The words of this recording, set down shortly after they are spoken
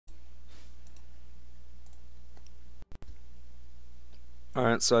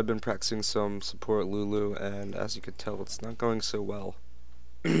Alright, so I've been practicing some support Lulu, and as you can tell, it's not going so well.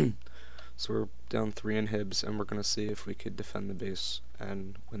 So we're down 3 inhibs, and we're gonna see if we could defend the base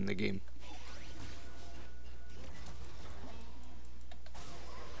and win the game.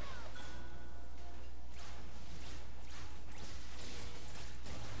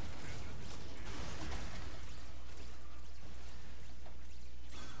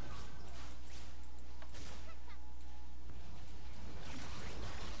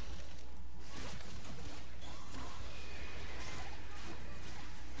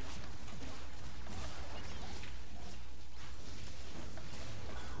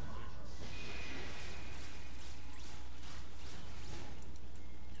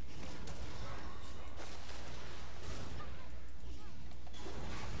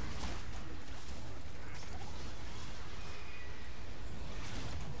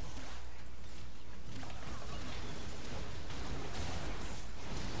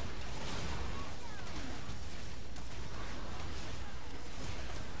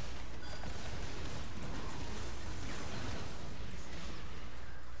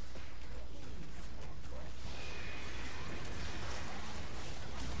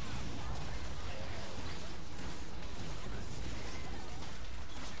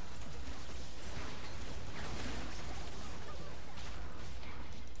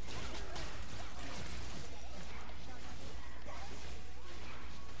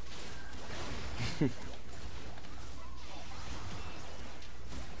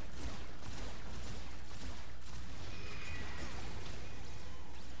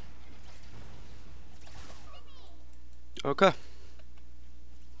 Okay.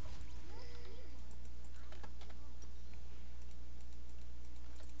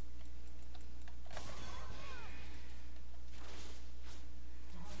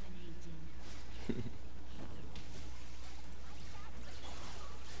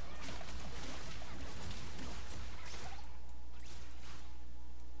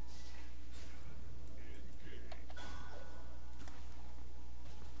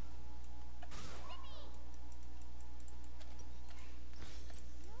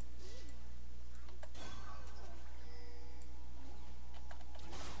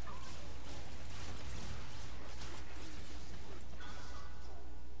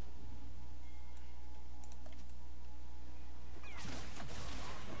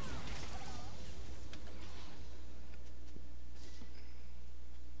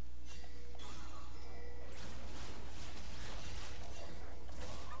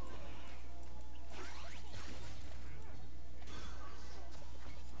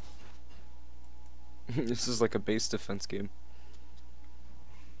 This is like a base defense game.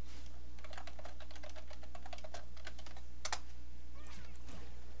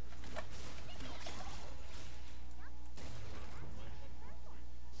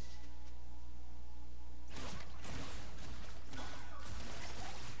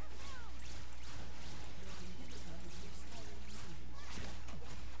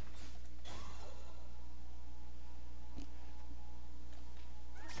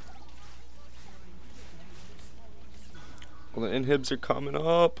 Well, the inhibs are coming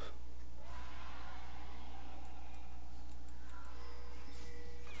up.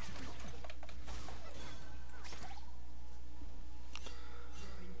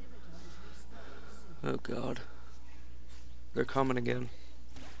 Oh god. They're coming again.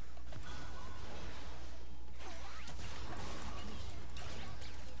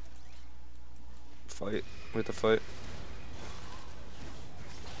 Fight. With the fight.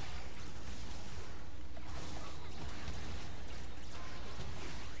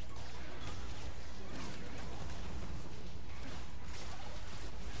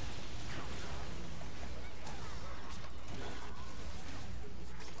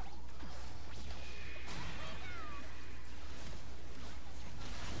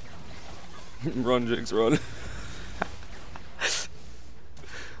 Run, Jigs, run.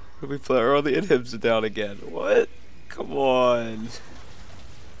 We play, all the inhibs are down again. What? Come on.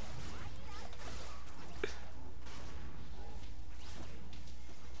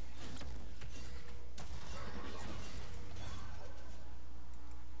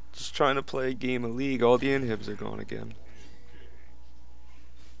 Just trying to play a game of League, all the inhibs are gone again.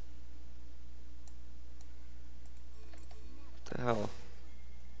 What the hell?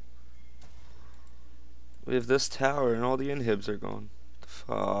 We have this tower and all the inhibs are gone.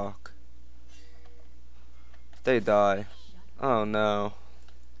 Fuck. If they die. Oh no.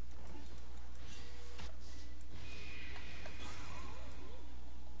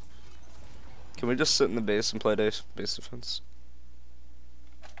 Can we just sit in the base and play base defense?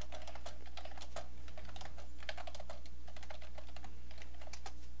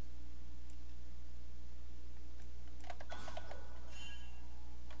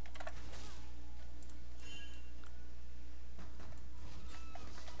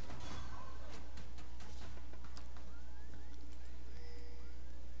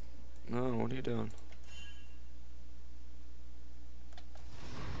 you doing?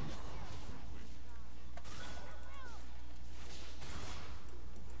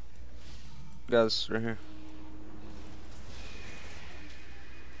 Guys, right here.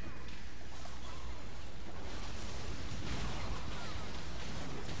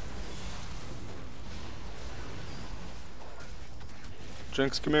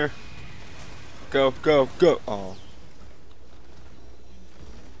 Jinx, come here. Go, go, go. Oh.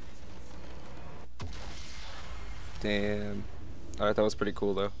 Damn. Alright, that was pretty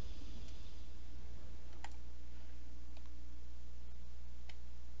cool though.